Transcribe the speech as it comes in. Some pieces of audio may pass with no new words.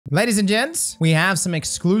Ladies and gents, we have some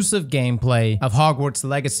exclusive gameplay of Hogwarts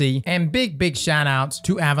Legacy, and big shout outs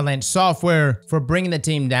to Avalanche Software for bringing the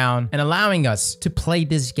team down and allowing us to play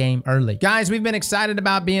this game early. Guys, we've been excited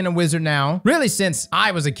about being a wizard now, really since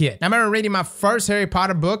I was a kid. I remember reading my first Harry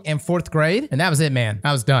Potter book in 4th grade, and that was it, man.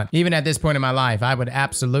 I was done. Even at this point in my life, I would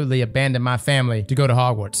absolutely abandon my family to go to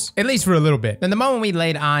Hogwarts, at least for a little bit. And the moment we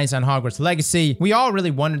laid eyes on Hogwarts Legacy, we all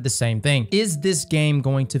really wondered the same thing. Is this game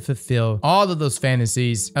going to fulfill all of those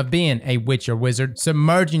fantasies of being a witch or wizard,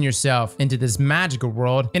 submerging yourself into this magical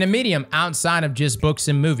world in a medium outside of just books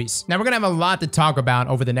and movies? Now, we're gonna have a lot to talk about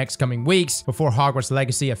over the next coming weeks before Hogwarts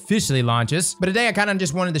Legacy officially launches, but today I kind of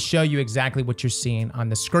just wanted to show you exactly what you're seeing on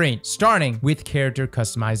the screen, starting with character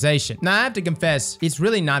customization. Now, I have to confess, it's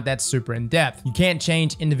really not that super in-depth. You can't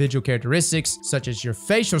change individual characteristics such as your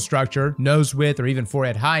facial structure, nose width, or even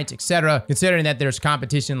forehead height, etc., considering that there's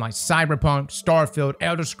competition like Cyberpunk, Starfield,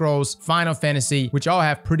 Elder Scrolls, Final Fantasy, which all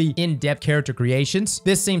have pretty in-depth character creations.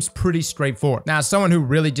 This seems pretty straightforward. Now, as someone who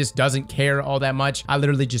really just doesn't care all that much, I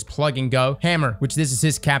literally just plug and go. Hammer, which this is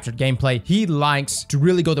his captured gameplay, he likes to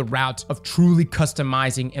really go the route of truly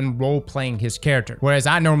customizing and role-playing his character, whereas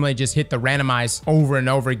I normally just hit the randomize over and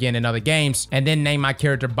over again in other games and then name my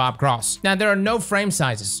character Bob Cross. Now, there are no frame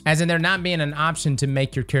sizes, as in there not being an option to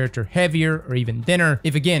make your character heavier or even thinner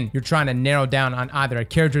if, again, you're trying to narrow down on either a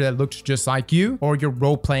character that looks just like you or you're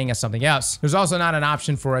role-playing as something else. There's also not an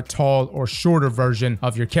option for a tall or shorter version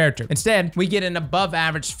of your character. Instead, we get an above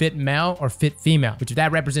average fit male or fit female, which if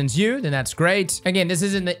that represents you, then that's great. Again, this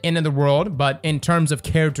isn't the end of the world, but in terms of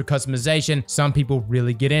character customization, some people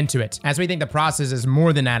really get into it, as we think the process is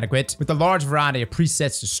more than adequate with a large variety of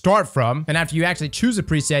presets to start from. And after you actually choose a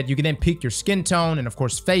preset, you can then pick your skin tone and of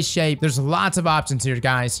course face shape. There's lots of options here,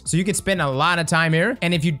 guys, so you can spend a lot of time here.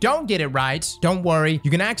 And if you don't get it right, don't worry,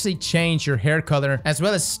 you can actually change your hair color as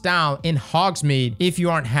well as style in Hogsmeade if you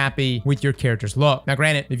aren't happy with your character's look. Now,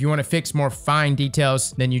 granted, if you want to fix more fine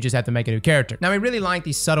details, then you just have to make a new character. Now, we really like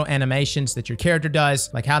these subtle animations that your character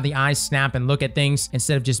does, like how the eyes snap and look at things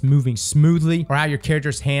instead of just moving smoothly, or how your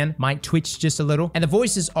character's hand might twitch just a little. And the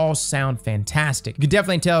voices all sound fantastic. You can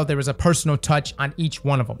definitely tell there was a personal touch on each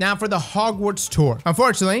one of them. Now, for the Hogwarts tour,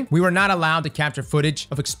 unfortunately, we were not allowed to capture footage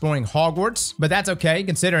of exploring Hogwarts, but that's okay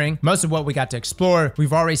considering most of what we got to explore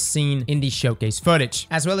we've already seen in the showcase footage,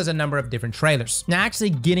 as well as a number of different trailers. Now,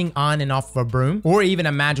 actually getting on and off of a broom or even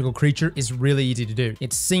a magical creature is really easy to do.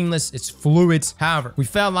 It's seamless, it's fluid. However, we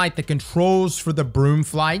felt like the controls for the Broom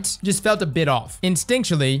Flight just felt a bit off.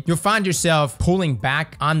 Instinctually, you'll find yourself pulling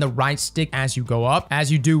back on the right stick as you go up,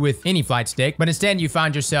 as you do with any flight stick, but instead you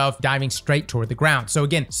find yourself diving straight toward the ground. So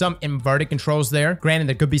again, some inverted controls there. Granted,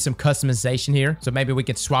 there could be some customization here, so maybe we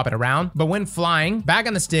could swap it around. But when flying, back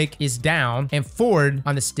on the stick is down and forward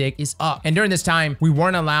on the stick is up. And during this time, we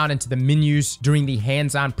weren't allowed into the menus during the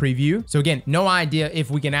hands-on preview. So again, no idea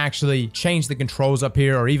if we can actually change the controls up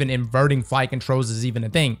here or even inverting flight controls is even a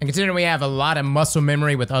thing. And considering we have a lot of muscle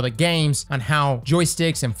memory with other games on how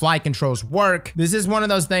joysticks and flight controls work, this is one of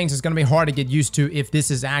those things that's going to be hard to get used to if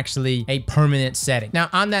this is actually a permanent setting. Now,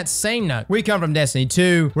 on that same note, we come from Destiny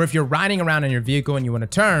 2, where if you're riding around in your vehicle and you want to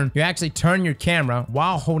turn, you actually turn your camera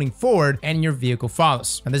while holding forward and your vehicle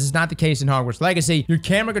follows. And this is not the case in Hogwarts Legacy. Your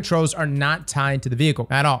camera controls are not tied to the vehicle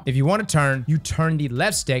at all. If you want to turn, you turn the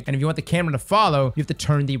left stick, and if you want the camera to follow, you have to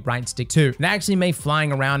turn the right stick too. It actually made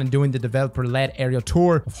flying around and doing the developer-led aerial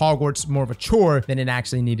tour of Hogwarts more of a chore than it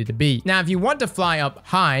actually needed to be. Now, if you want to fly up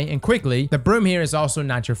high and quickly, the broom here is also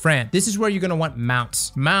not your friend. This is where you're going to want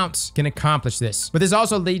mounts. Mounts can accomplish this, but this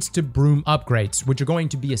also leads to broom upgrades, which are going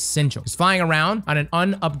to be essential, because flying around on an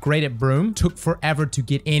unupgraded broom took forever to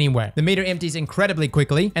get anywhere. The meter empties incredibly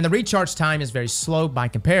quickly, and the recharge time is very slow by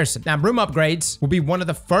comparison. Now, broom upgrades will be one of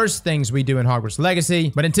the first things we do in Hogwarts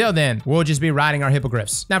Legacy, but until then, we'll just be riding our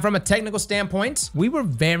hippogriffs. Now, from a technical standpoint, we were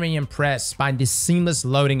very impressed by the seamless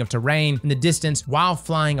loading of terrain in the distance while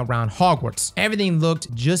flying around Hogwarts. Everything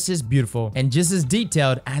looked just as beautiful and just as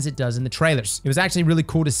detailed as it does in the trailers. It was actually really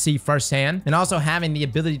cool to see firsthand, and also having the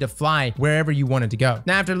ability to fly wherever you wanted to go.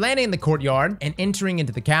 Now, after landing in the courtyard and entering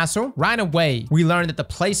into the castle, right away, we learned that the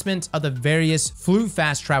placement of the various Floo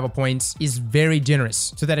fast travel points is very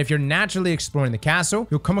generous, so that if you're naturally exploring the castle,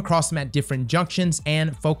 you'll come across them at different junctions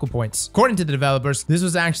and focal points. According to the developers, this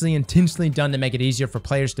was actually intentionally done to make it easier for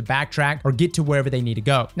players to backtrack or get to wherever they need to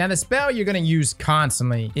go. Now, the spell you're going to use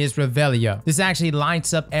constantly is Revelio. This actually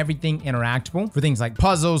lights up everything interactable for things like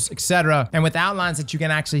puzzles, etc., and with outlines that you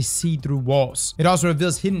can actually see through walls. It also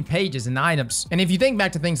reveals hidden pages and items. And if you think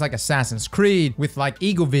back to things like Assassin's Creed with like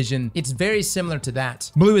Eagle Vision, it's very similar to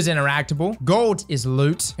that. Blue is interactable, gold is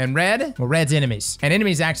loot, and red, well, red's enemies. And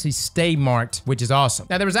enemies actually stay marked, which is awesome.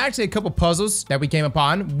 Now, there was actually a couple puzzles puzzles that we came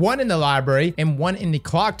upon, one in the library and one in the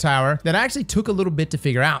clock tower that actually took a little bit to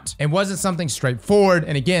figure out. It wasn't something straightforward,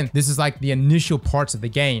 and again, this is like the initial parts of the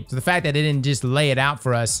game. So the fact that it didn't just lay it out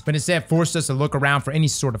for us, but instead forced us to look around for any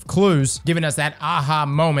sort of clues, giving us that aha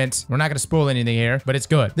moment. We're not going to spoil anything here, but it's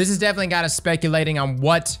good. This has definitely got us speculating on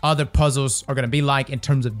what other puzzles are going to be like in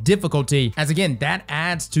terms of difficulty, as again, that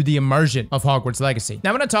adds to the immersion of Hogwarts Legacy.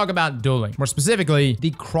 Now I'm going to talk about dueling, more specifically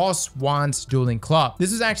the Cross Wands Dueling Club.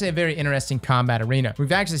 This is actually a very interesting combat arena.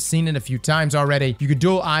 We've actually seen it a few times already. You could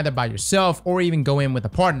duel either by yourself or even go in with a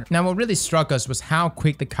partner. Now what really struck us was how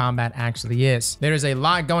quick the combat actually is. There is a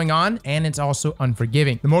lot going on, and it's also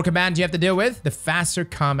unforgiving. The more combatants you have to deal with, the faster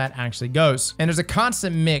combat actually goes. And there's a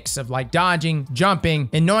constant mix of like dodging, jumping,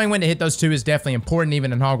 and knowing when to hit those two is definitely important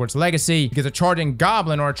even in Hogwarts Legacy, because a charging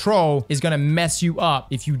goblin or a troll is going to mess you up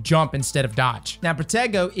if you jump instead of dodge. Now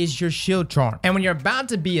Protego is your shield charm, and when you're about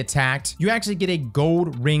to be attacked, you actually get a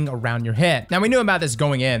gold ring around your head. Now we knew about this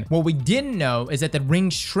going in. What we didn't know is that the ring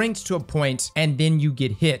shrinks to a point and then you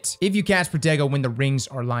get hit. If you cast Protego when the rings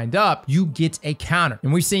are lined up, you get a counter.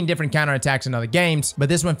 And we've seen different counter attacks in other games, but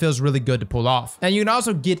this one feels really good to pull off. Now you can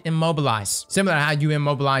also get immobilized, similar to how you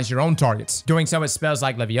immobilize your own targets, doing so with spells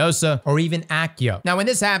like Leviosa or even Accio. Now when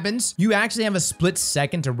this happens, you actually have a split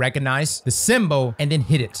second to recognize the symbol and then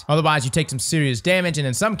hit it. Otherwise you take some serious damage and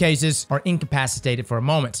in some cases are incapacitated for a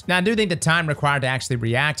moment. Now I do think the time required to actually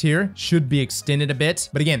react here should be extended a bit,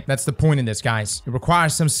 but again, that's the point in this, guys. It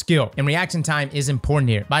requires some skill, and reaction time is important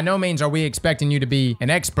here. By no means are we expecting you to be an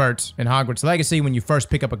expert in Hogwarts Legacy when you first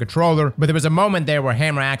pick up a controller, but there was a moment there where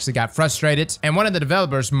Hammer actually got frustrated, and one of the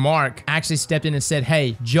developers, Mark, actually stepped in and said,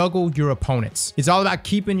 hey, juggle your opponents. It's all about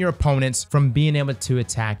keeping your opponents from being able to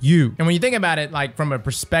attack you. And when you think about it, like from a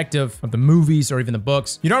perspective of the movies or even the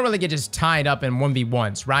books, you don't really get just tied up in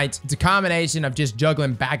 1v1s, right? It's a combination of just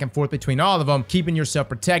juggling back and forth between all of them, keeping yourself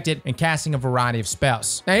protected and casting a variety of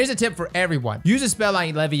spells. Now here's a tip for everyone. Use a spell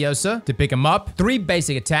like Leviosa to pick them up, 3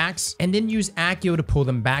 basic attacks, and then use Accio to pull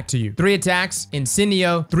them back to you. 3 attacks,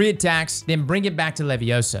 Incendio, 3 attacks, then bring it back to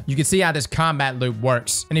Leviosa. You can see how this combat loop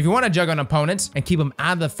works. And if you want to juggle an opponent and keep them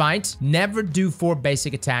out of the fight, never do 4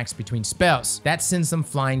 basic attacks between spells. That sends them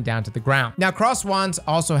flying down to the ground. Now Cross Wands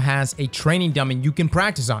also has a training dummy you can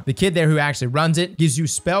practice on. The kid there who actually runs it gives you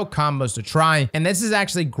spell combos to try, and this is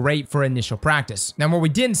actually great for initial practice. Now what we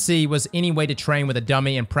didn't see was any way to train with a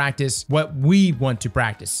dummy and practice what we want to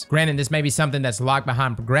practice. Granted, this may be something that's locked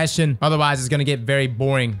behind progression, otherwise it's going to get very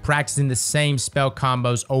boring practicing the same spell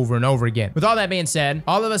combos over and over again. With all that being said,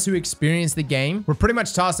 all of us who experience the game were pretty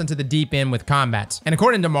much tossed into the deep end with combat. And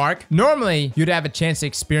according to Mark, normally you'd have a chance to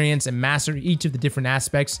experience and master each of the different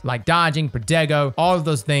aspects like dodging, Protego, all of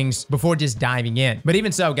those things before just diving in. But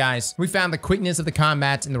even so, guys, we found the quickness of the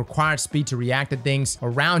combat and the required speed to react to things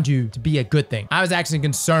around you to be a good thing. I was actually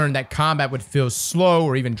concerned that combat would feel slow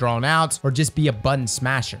or even drawn out or just be a button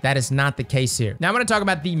smasher. That is not the case here. Now I'm going to talk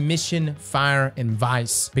about the mission Fire and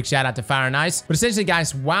Vice. Big shout out to Fire and Ice. But essentially,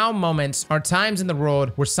 guys, wow moments are times in the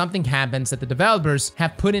world where something happens that the developers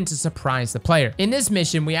have put in to surprise the player. In this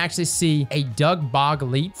mission, we actually see a Doug Bog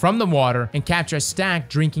leap from the water and capture a stack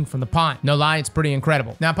drinking from the pond. No lie, it's pretty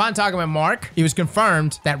incredible. Now, upon talking with Mark, it was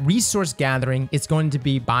confirmed that resource gathering is going to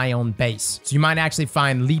be biome based. So you might actually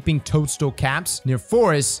find leaping toadstool caps near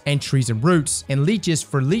forests and trees and roots, and leeches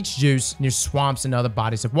for leech juice near swamps and other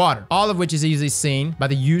bodies of water, all of which is easily seen by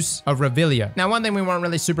the use of Revelio. Now, one thing we weren't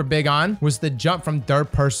really super big on was the jump from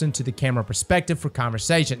third person to the camera perspective for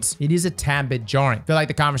conversations. It is a tad bit jarring. I feel like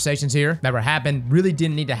the conversations here that were happening really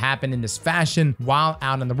didn't need to happen in this fashion while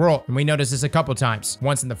out in the world. And we noticed this a couple times.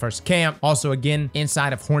 Once in the first camp, also again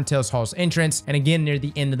inside of Horntail's Hall's entrance, and again near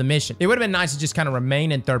the end of the mission. It would have been nice to just kind of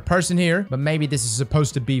remain in third person here, but maybe this is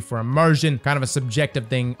supposed to be for immersion, kind of a subjective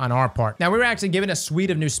thing on our part. Now, we were actually given a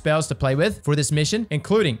suite of new spells to play with for this mission,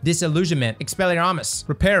 including Disillusionment, Expelliarmus,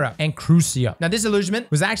 Repara, and Crucio. Now, Disillusionment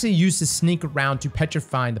was actually used to sneak around to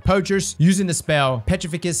petrify the poachers using the spell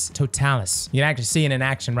Petrificus Totalis. You can actually see it in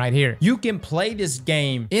action right here. You can play this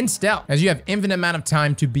game in stealth, as you have infinite amount of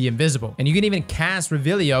time to be invisible, and you can even cast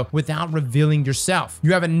Revelio without revealing yourself.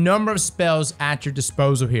 You have a number of spells at your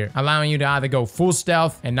disposal here, allowing you to either go full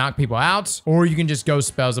stealth and knock people out, or you can just go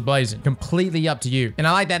spells ablazing. Completely up to you. And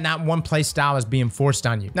I like that not one play style is being forced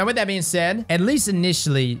on you. Now, with that being said, at least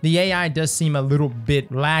initially, the AI does seem a little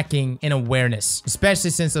bit lacking in awareness, especially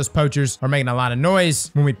since those poachers are making a lot of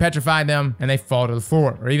noise when we petrify them and they fall to the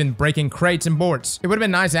floor, or even breaking crates and boards. It would have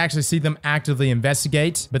been nice to actually see them actively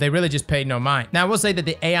investigate, but they really just paid no mind. Now, I will say that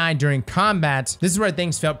the AI during combat, this is where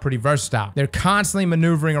things felt pretty versatile. They're constantly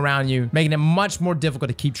maneuvering around you, making it much more difficult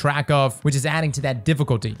to keep track of, which is adding to that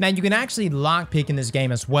difficulty. Now, you can actually lockpick in this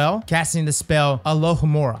game as well, casting the spell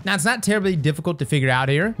Alohomora. aura. Now, it's not terribly difficult to figure out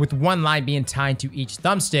here, with one light being tied to each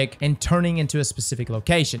thumbstick and turning into a specific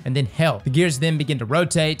location, and then held. The gears then begin to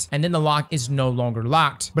rotate, and then the lock is no longer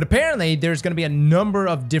locked. But apparently, there's going to be a number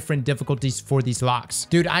of different difficulties for these locks.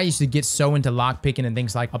 Dude, I used to get so into lockpicking and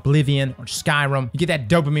things like Oblivion or Skyrim. You get that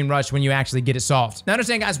dopamine rush when you actually get it solved. Now,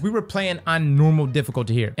 understand, guys, we were playing on normal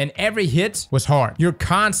difficulty here, and every hit was hard. You're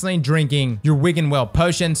constantly drinking your Wiggenwell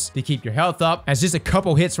potions to keep your health up, as just a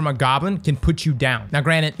couple hits from a goblin can put you down. Now,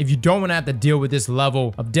 granted, if you don't want to have to deal with this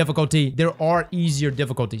level of difficulty, there are easier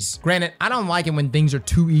difficulties. Granted, I don't like it when things are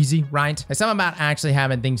too easy, right? There's something about actually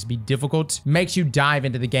having things be difficult makes you dive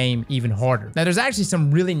into the game even harder. Now, there's actually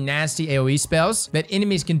some really nasty AoE spells that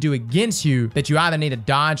enemies can do against you that you either need to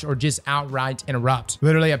dodge or just outright interrupt.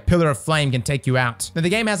 Literally, a pillar of flame can take you out. Now, the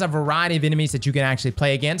game has a variety of enemies that you can actually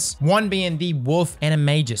play against, one being the wolf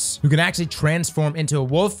Animagus, who can actually transform into a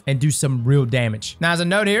wolf and do some real damage. Now, as a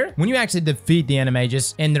note here, when you actually defeat the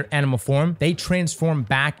Animagus in their animal form, they transform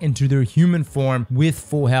back into their human form with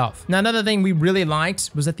full health. Now, another thing we really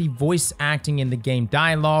liked was that the voice acting in the game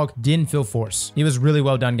dialogue didn't feel forced. It was really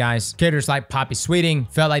well done, guys. Characters like Poppy Sweeting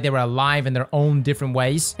felt like they were alive in their own different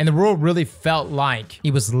ways, and the world really felt like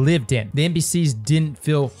it was lived in. The NPCs didn't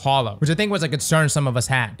feel hollow, which I think was a concern some of us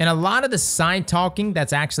had. And a lot of the side talking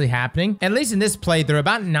that's actually happening, at least in this playthrough,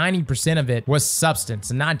 about 90% of it was substance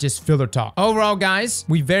and not just filler talk. Overall, guys,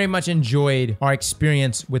 we very much enjoyed our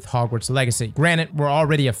experience with Hogwarts Legacy. Granted, we're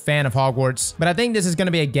already a fan of Hogwarts, but I think this is going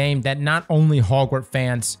to be a game that not only Hogwarts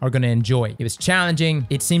fans are going to enjoy. It was challenging.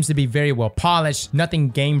 It seems to be very well polished. Nothing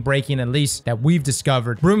game-breaking, at least, that we've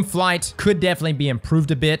discovered. Broom Flight could definitely be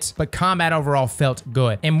improved a bit, but combat overall felt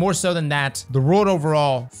good. And more so than that, the world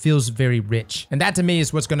overall feels very rich. And that, to me,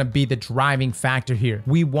 is what's going to be the driving factor here.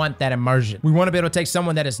 We want that immersion. We want to be able to take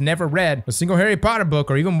someone that has never read a single Harry Potter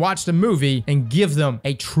book or even watched a movie and give them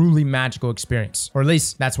a truly magical experience. Or at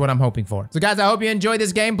least that's what I'm hoping for. So guys, I hope you enjoyed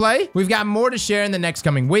this gameplay. We've got more to share in the next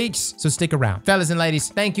coming weeks, so stick around. Fellas and ladies,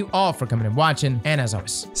 thank you all for coming and watching, and as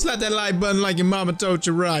always, slap that like button like your mama told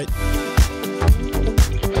you right.